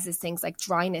causes things like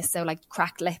dryness, so like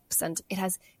cracked lips, and it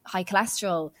has high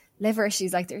cholesterol, liver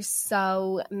issues. Like, there's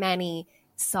so many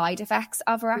side effects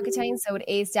of Roaccutane. So it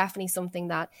is definitely something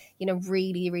that,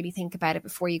 really, really think about it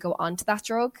before you go onto that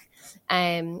drug.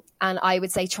 And I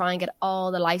would say try and get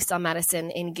all the lifestyle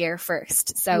medicine in gear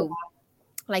first. So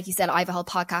like you said, I have a whole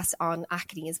podcast on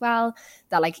acne as well,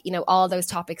 that all those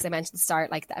topics I mentioned at the start,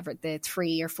 like the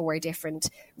 3 or 4 different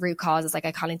root causes, like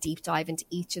I kind of deep dive into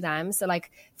each of them. So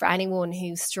like for anyone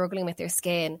who's struggling with their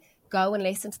skin, go and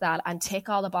listen to that and tick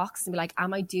all the boxes and be like,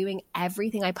 am I doing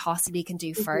everything I possibly can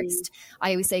do first?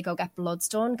 I always say go get bloods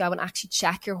done, go and actually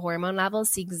check your hormone levels,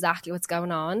 see exactly what's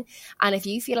going on. And if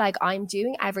you feel like I'm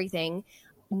doing everything,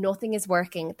 nothing is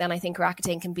working, then I think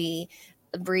Roaccutane can be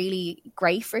really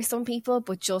great for some people,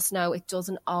 but just know it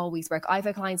doesn't always work. I've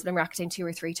had clients with Roaccutane 2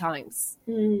 or 3 times.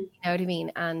 You know what I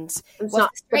mean? And it's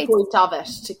not the point of it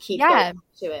to keep going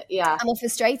to it. Yeah. And what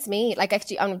frustrates me, like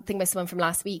actually, I'm thinking about someone from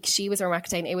last week. She was on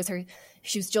Roaccutane. It was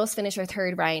she was just finished her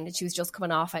 3rd round, and she was just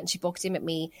coming off it, and she booked in with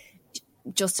me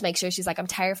just to make sure. She's like, I'm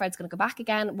terrified it's going to go back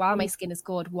again. While my skin is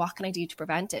good, what can I do to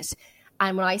prevent it?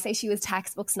 And when I say she was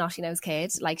textbook snotty-nosed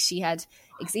kid, like she had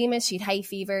eczema, she had hay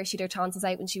fever, she had her tonsils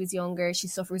out when she was younger, she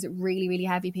suffers with really, really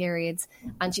heavy periods,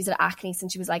 and she's had acne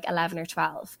since she was like 11 or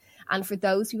 12. And for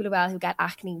those people as well who get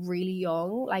acne really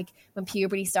young, like when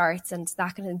puberty starts and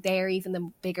that kind of, they're even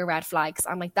the bigger red flags.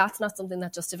 I'm like, that's not something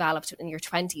that just developed in your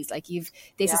 20s. Like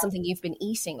this is something you've been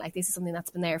eating. Like this is something that's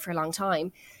been there for a long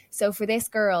time. So for this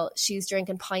girl, she's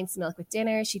drinking pints of milk with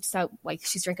dinner. She's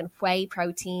drinking whey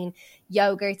protein,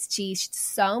 yogurts, cheese,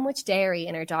 so much dairy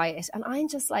in her diet. And I'm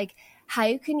just like,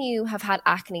 how can you have had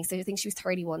acne? So I think she was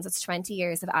 31, so it's 20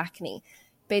 years of acne.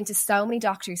 Been to so many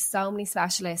doctors, so many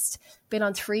specialists, been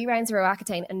on 3 rounds of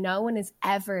Roaccutane, and no one has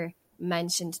ever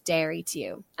mentioned dairy to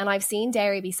you. And I've seen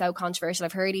dairy be so controversial.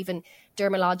 I've heard even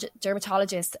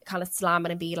dermatologists kind of slam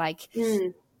it and be like,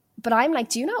 but I'm like,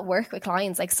 do you not work with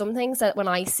clients? Like some things that when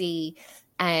I see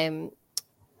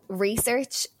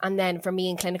research, and then for me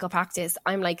in clinical practice,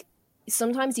 I'm like,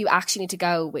 sometimes you actually need to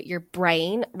go with your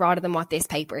brain rather than what this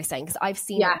paper is saying, because I've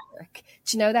seen it work.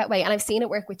 Do you know that way? And I've seen it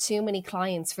work with too many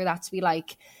clients for that to be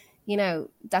like,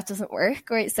 that doesn't work.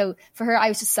 Right? So for her, I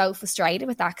was just so frustrated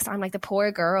with that, because I'm like, the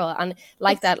poor girl, and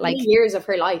like that, like years of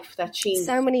her life that she's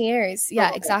so many years.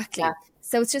 Yeah, exactly. Yeah.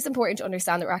 So it's just important to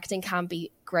understand that Roaccutane can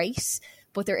be great,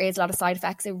 but there is a lot of side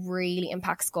effects. It really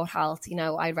impacts gut health.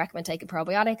 I recommend taking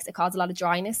probiotics. It causes a lot of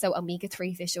dryness. So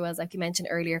omega-3 fish oils, like you mentioned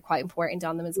earlier, quite important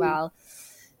on them as well.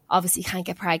 Obviously, you can't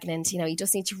get pregnant. You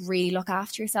just need to really look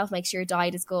after yourself, make sure your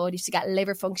diet is good. You have to get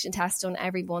liver function tests done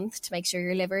every month to make sure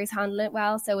your liver is handling it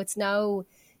well. So it's not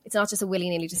just a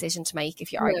willy-nilly decision to make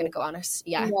if you are going to go on it.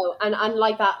 Yeah. No, and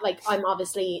like that, like I'm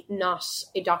obviously not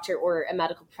a doctor or a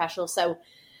medical professional, so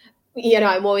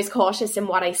I'm always cautious in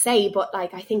what I say, but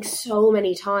like, I think so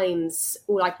many times,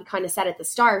 like we kind of said at the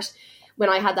start, when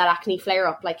I had that acne flare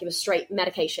up, like it was straight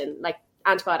medication, like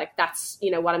antibiotic, that's,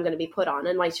 what I'm going to be put on.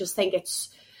 And I just think it's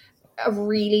a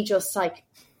really just like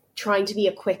trying to be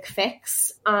a quick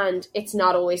fix, and it's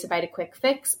not always about a quick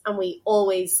fix. And we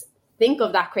always think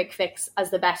of that quick fix as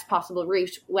the best possible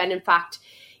route, when in fact,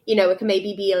 it can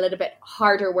maybe be a little bit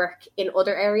harder work in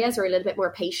other areas, or a little bit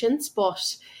more patience.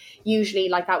 But usually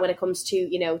like that, when it comes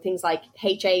to, things like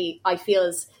HA, I feel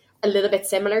is a little bit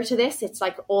similar to this. It's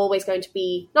like always going to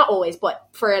be, not always, but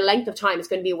for a length of time, it's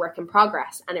going to be a work in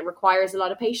progress, and it requires a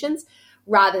lot of patience,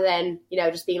 rather than,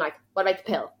 just being like, what about the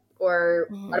pill? Or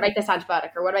what about this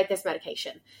antibiotic? Or what about this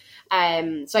medication?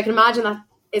 So I can imagine that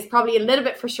is probably a little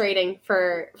bit frustrating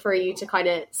for you to kind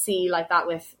of see like that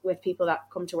with people that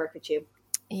come to work with you.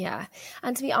 Yeah.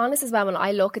 And to be honest as well, when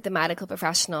I look at the medical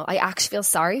professional, I actually feel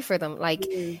sorry for them. Like,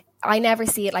 I never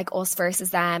see it like us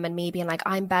versus them, and me being like,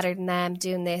 I'm better than them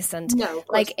doing this. And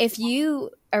like, if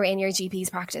you are in your GP's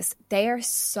practice, they are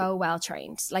so well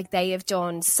trained. Like, they have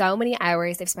done so many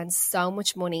hours. They've spent so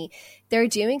much money. They're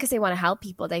doing because they want to help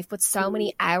people. They've put so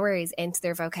many hours into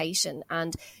their vocation.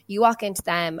 And you walk into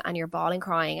them and you're bawling,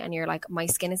 crying, and you're like, my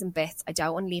skin is in bits. I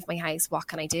don't want to leave my house. What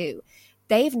can I do?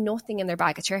 They have nothing in their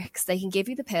bag of tricks. They can give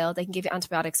you the pill, they can give you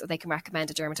antibiotics, or they can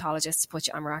recommend a dermatologist to put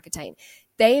you on Roaccutane.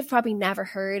 They've probably never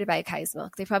heard about cow's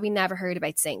milk. They've probably never heard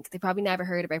about zinc. They probably never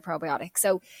heard about probiotics.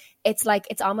 So it's like,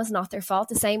 it's almost not their fault.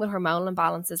 The same with hormonal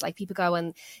imbalances. Like, people go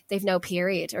and they've no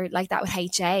period, or like that with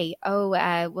HA.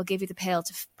 We'll give you the pill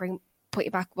to bring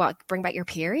back your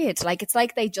period. Like, it's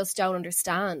like they just don't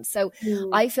understand. So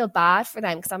I feel bad for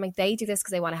them, because I'm like, they do this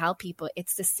because they want to help people.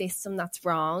 It's the system that's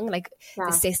wrong. Like,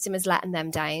 the system is letting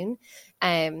them down.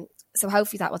 So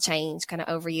hopefully that will change kind of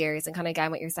over years. And kind of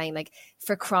again, what you're saying, like,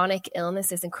 for chronic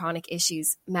illnesses and chronic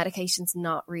issues, medication's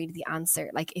not really the answer.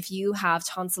 Like, if you have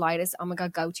tonsillitis, oh my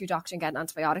God, go to your doctor and get an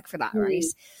antibiotic for that, right?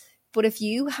 But if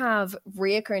you have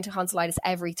reoccurring tonsillitis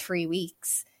every 3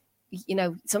 weeks,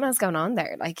 something's going on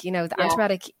there. Like, the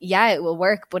antibiotic, it will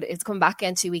work, but it's come back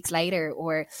in 2 weeks later.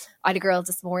 Or I had a girl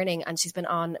this morning and she's been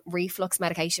on reflux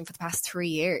medication for the past 3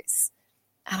 years.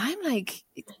 And I'm like,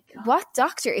 what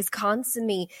doctor is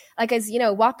constantly, like,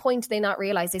 what point do they not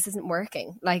realize this isn't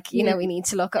working? Like, we need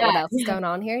to look at what else is going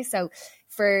on here. So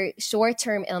for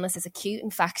short-term illnesses, acute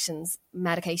infections,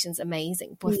 medication's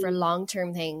amazing. But for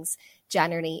long-term things,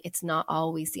 generally, it's not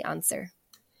always the answer.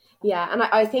 Yeah, and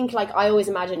I think, like, I always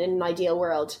imagine in an ideal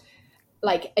world,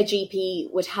 like, a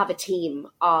GP would have a team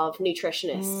of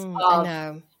nutritionists. I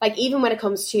know. Like, even when it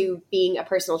comes to being a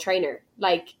personal trainer,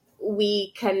 like,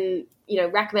 we can,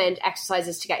 recommend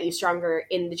exercises to get you stronger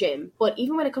in the gym. But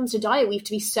even when it comes to diet, we have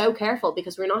to be so careful,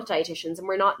 because we're not dietitians and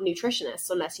we're not nutritionists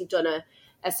unless you've done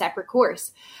a separate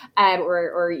course,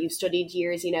 or you've studied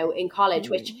years, in college,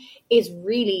 which is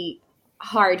really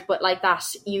hard. But like that,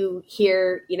 you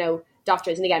hear,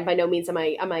 doctors, and again, by no means am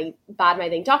I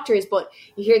bad-mouthing doctors, but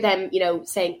you hear them,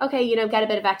 saying, okay, get a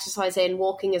bit of exercise in,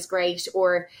 walking is great,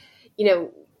 or,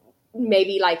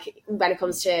 maybe like when it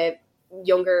comes to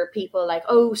younger people, like,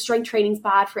 oh, strength training's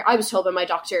bad for, I was told by my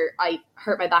doctor I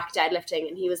hurt my back deadlifting,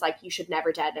 and he was like, you should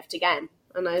never deadlift again.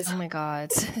 And I was, oh my God.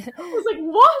 I was like,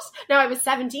 what? Now, I was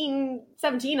 17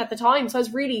 at the time, so I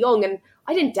was really young, and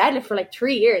I didn't deadlift for like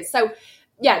 3 years. So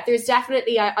yeah, there's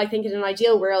definitely, I think in an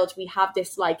ideal world, we have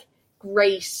this like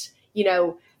great,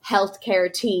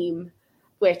 healthcare team,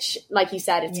 which, like you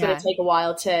said, it's going to take a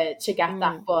while to get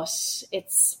that, but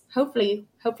it's hopefully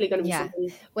going to be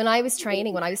something. When I was studying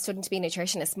to be a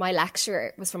nutritionist, my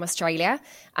lecturer was from Australia,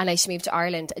 and she moved to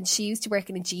Ireland, and she used to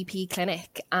work in a GP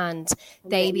clinic, and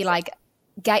they'd be like,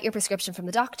 get your prescription from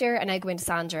the doctor, and I go into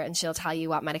Sandra and she'll tell you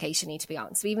what medication you need to be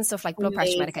on. So even stuff like blood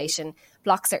pressure medication,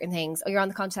 block certain things, or you're on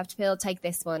the contraceptive pill, take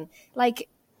this one. Like,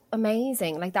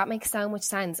 amazing. Like, that makes so much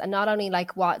sense. And not only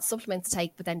like what supplements to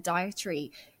take, but then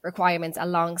dietary requirements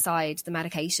alongside the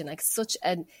medication. Like, such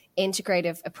an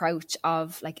integrative approach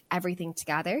of like everything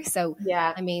together. So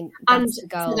yeah, I mean, that's the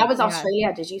goal. So that was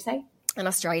Australia, did you say? In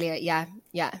Australia,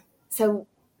 yeah. So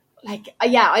like,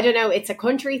 I don't know, it's a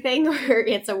country thing or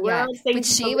it's a world thing. But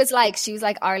she was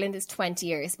like, Ireland is 20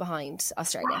 years behind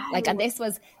Australia. Wow. Like, and that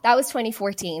was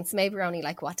 2014. So maybe we're only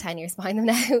like, 10 years behind them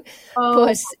now.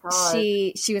 But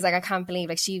she was like, I can't believe,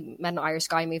 like, she met an Irish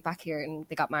guy, moved back here, and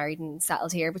they got married and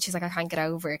settled here. But she's like, I can't get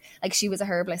over. Like, she was a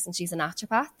herbalist and she's a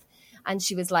naturopath. And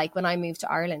she was like, when I moved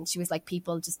to Ireland, she was like,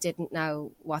 people just didn't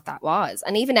know what that was.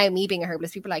 And even now, me being a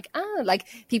herbalist, people are like, like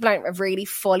people aren't really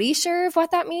fully sure of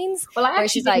what that means. Well, I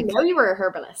actually didn't know you were a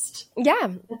herbalist.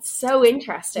 Yeah. That's so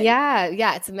interesting.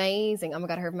 Yeah, it's amazing. Oh my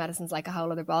God, herb medicine's like a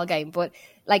whole other ballgame. But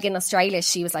like in Australia,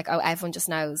 she was like, oh, everyone just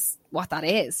knows what that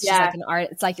is. She's like,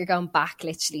 it's like you're going back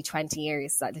literally 20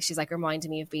 years. She's like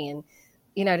reminding me of being,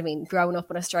 you know what I mean, growing up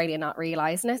in Australia, not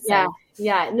realising it. So.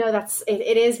 Yeah. No,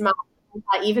 it is mad.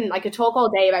 Even I could talk all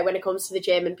day about when it comes to the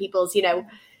gym and people's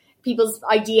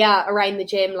idea around the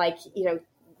gym, like, you know,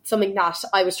 something that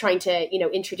I was trying to, you know,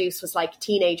 introduce was like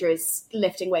teenagers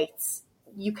lifting weights.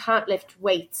 You can't lift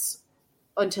weights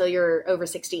until you're over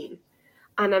 16.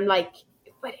 And I'm like,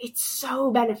 but it's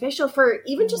so beneficial for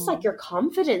even just like your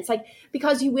confidence, like,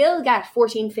 because you will get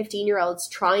 14, 15-year-olds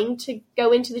trying to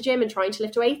go into the gym and trying to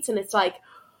lift weights. And it's like,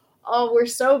 oh, we're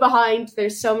so behind.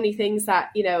 There's so many things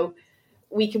that, you know,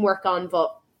 we can work on.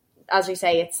 But as we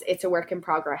say, it's a work in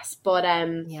progress. But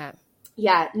I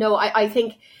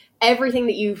think everything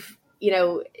that you've, you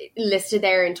know, listed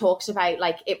there and talked about,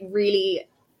 like, it really,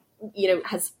 you know,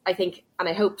 has, I think, and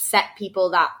I hope, set people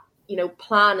that, you know,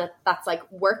 plan that's like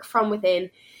work from within.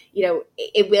 You know,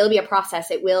 it will be a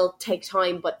process. It will take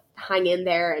time, but hang in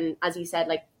there. And as you said,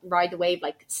 like, ride the wave,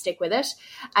 like, stick with it.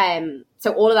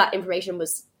 So all of that information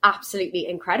was absolutely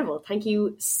incredible. Thank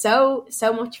you so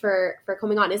much for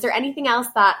coming on. Is there anything else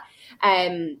that,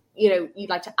 you know, you'd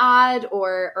like to add,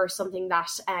 or something that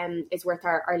is worth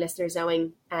our listeners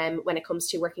knowing when it comes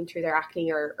to working through their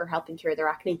acne or helping through their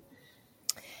acne?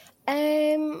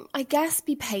 I guess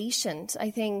be patient. I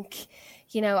think,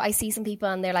 you know, I see some people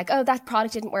and they're like, oh, that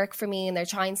product didn't work for me, and they're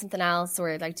trying something else,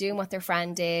 or like doing what their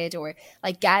friend did, or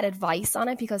like get advice on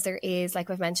it, because there is, like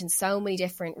I've mentioned, so many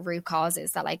different root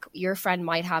causes that, like, your friend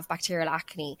might have bacterial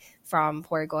acne from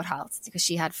poor gut health because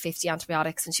she had 50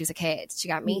 antibiotics when she was a kid. Do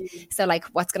you get me? So like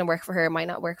what's going to work for her might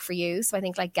not work for you. So I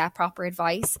think, like, get proper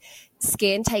advice.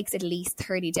 Skin takes at least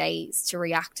 30 days to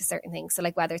react to certain things. So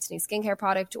like whether it's a new skincare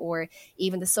product or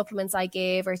even the supplements I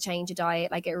give or change a diet,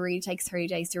 like it really takes 30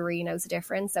 days to really notice the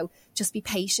difference. So just be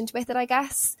patient with it, I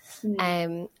guess.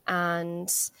 And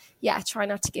yeah, try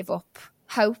not to give up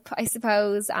hope, I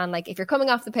suppose. And like, if you're coming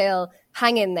off the pill,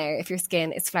 hang in there. If your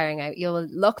skin is flaring out, you'll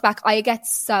look back. I get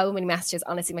so many messages.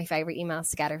 Honestly, my favorite emails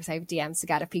to get, or DMs to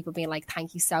get, of people being like,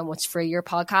 thank you so much for your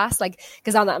podcast. Like,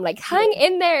 because on that, I'm like, hang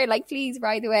in there, like, please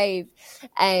ride the wave.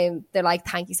 They're like,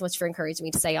 thank you so much for encouraging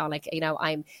me to stay on. Like, you know,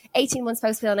 I'm 18 months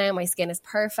post pill now, my skin is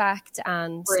perfect,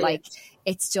 and brilliant. Like,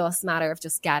 it's just a matter of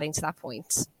just getting to that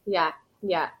point. Yeah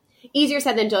Easier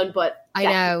said than done, but I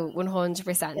know,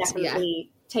 100%. Definitely.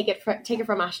 Take it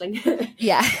from Aisling.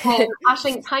 Yeah.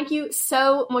 Aisling, thank you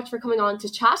so much for coming on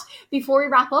to chat. Before we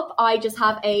wrap up, I just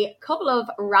have a couple of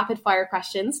rapid fire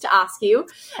questions to ask you.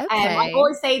 Okay. I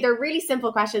always say they're really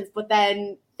simple questions, but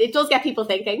then it does get people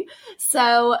thinking.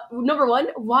 So, number one,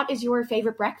 what is your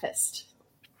favorite breakfast?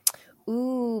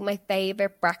 Ooh, my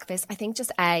favorite breakfast. I think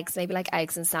just eggs, maybe like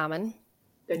eggs and salmon.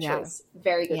 Good choice.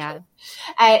 Very good choice.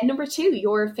 Number two,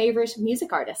 your favorite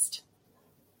music artist?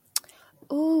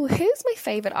 Oh, who's my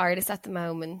favourite artist at the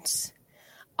moment?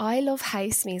 I love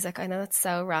house music. I know that's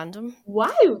so random.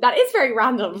 Wow, that is very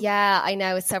random. Yeah, I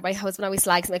know. It's so, my husband always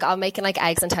slags me. Like, I'm making like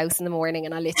eggs and toast in the morning,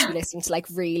 and I literally listening to like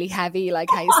really heavy like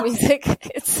house music.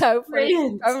 It's so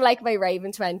brilliant. I'm like my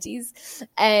raving 20s.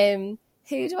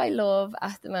 Who do I love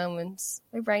at the moment?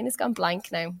 My brain has gone blank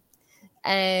now.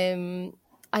 I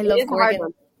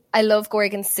love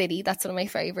Gorgon City. That's one of my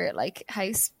favourite like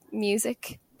house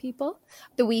music people.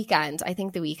 The Weeknd. I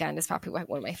think The Weeknd is probably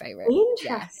one of my favorite.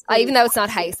 Interesting. Yeah. Even though it's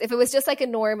not house. If it was just like a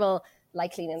normal,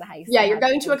 like cleaning the house. Yeah, you're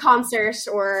going to a concert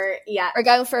or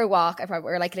going for a walk.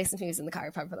 Or like listen to music in the car.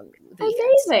 Probably The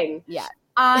Weeknd. Amazing. Yeah.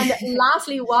 And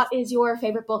lastly, what is your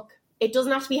favorite book? It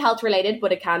doesn't have to be health related,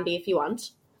 but it can be if you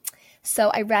want. So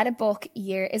I read a book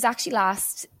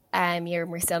last year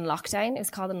when we're still in lockdown. It was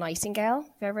called The Nightingale.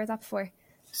 Have you ever read that before?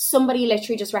 Somebody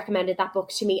literally just recommended that book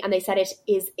to me, and they said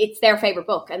it's their favorite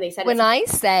book, and they said when I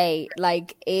say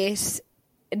like it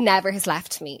never has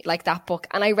left me, like that book.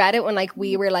 And I read it when like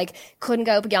we were like couldn't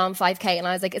go beyond 5k, and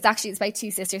I was like, it's about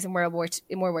two sisters in World War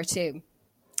II,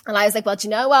 and I was like, well, do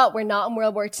you know what, we're not in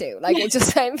World War II. Like it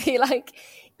just made me like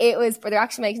they're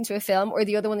actually making into a film. Or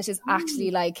the other one is just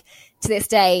actually like to this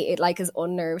day it like has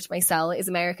unnerved my soul, is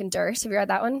American Dirt. Have you read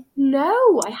that one?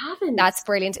 No, I haven't. That's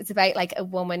brilliant. It's about like a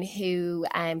woman who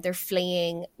they're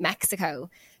fleeing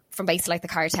Mexico from basically like the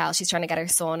cartel. She's trying to get her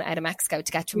son out of Mexico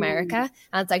to get to America,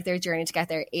 and it's like their journey to get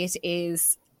there. It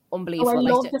is unbelievable.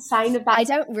 I love the sound of that. I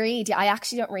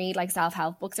actually don't read like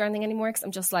self-help books or anything anymore, because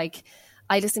I'm just like,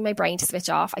 I just need my brain to switch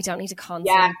off. I don't need to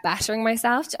constantly bettering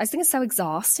myself. I just think it's so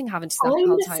exhausting having to do that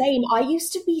I'm the same. I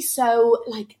used to be so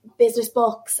like business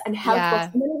books and health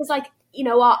books, and then it was like, you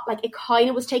know what, like it kind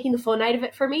of was taking the fun out of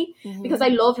it for me because I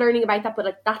love learning about that, but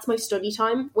like that's my study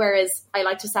time, whereas I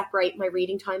like to separate my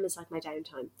reading time as like my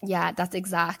downtime. Yeah, that's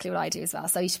exactly what I do as well.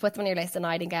 So you should put them on your list, The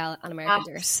Nightingale and American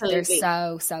Dirt. They're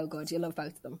so good. You'll love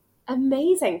both of them.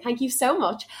 Amazing. Thank you so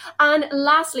much. And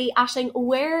lastly, Aisling,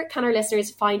 where can our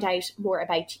listeners find out more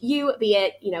about you, be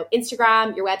it, you know,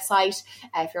 Instagram, your website,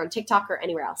 if you're on TikTok or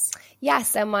anywhere else? Yeah,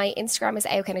 so my Instagram is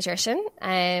AOK Nutrition.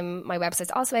 My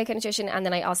website's also AOK Nutrition. And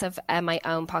then I also have my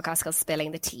own podcast called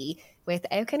Spilling the Tea with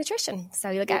AOK Nutrition. So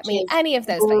you'll get me any of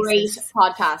those places.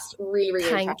 Great podcast. Really, really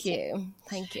interesting.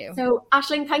 Thank you. So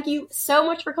Aisling, thank you so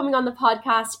much for coming on the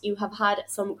podcast. You have had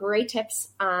some great tips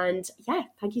and yeah,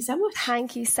 thank you so much.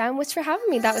 Thank you so much for having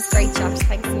me. That was great chat.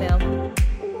 Thanks, Emil.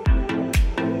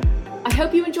 I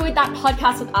hope you enjoyed that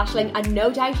podcast with Aisling and no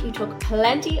doubt you took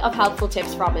plenty of helpful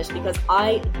tips from it because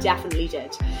I definitely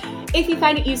did. If you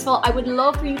found it useful, I would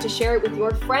love for you to share it with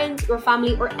your friends, your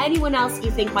family, or anyone else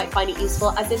you think might find it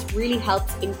useful, as this really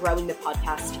helps in growing the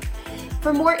podcast.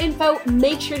 For more info,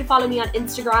 make sure to follow me on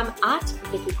Instagram at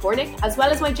Vicky Cornick, as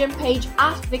well as my gym page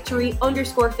at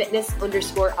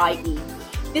victory_fitness_IE.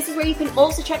 This is where you can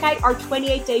also check out our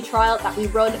 28-day trial that we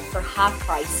run for half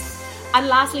price. And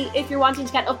lastly, if you're wanting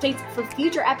to get updates for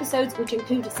future episodes, which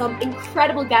include some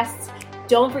incredible guests,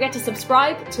 don't forget to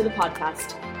subscribe to the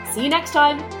podcast. See you next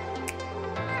time.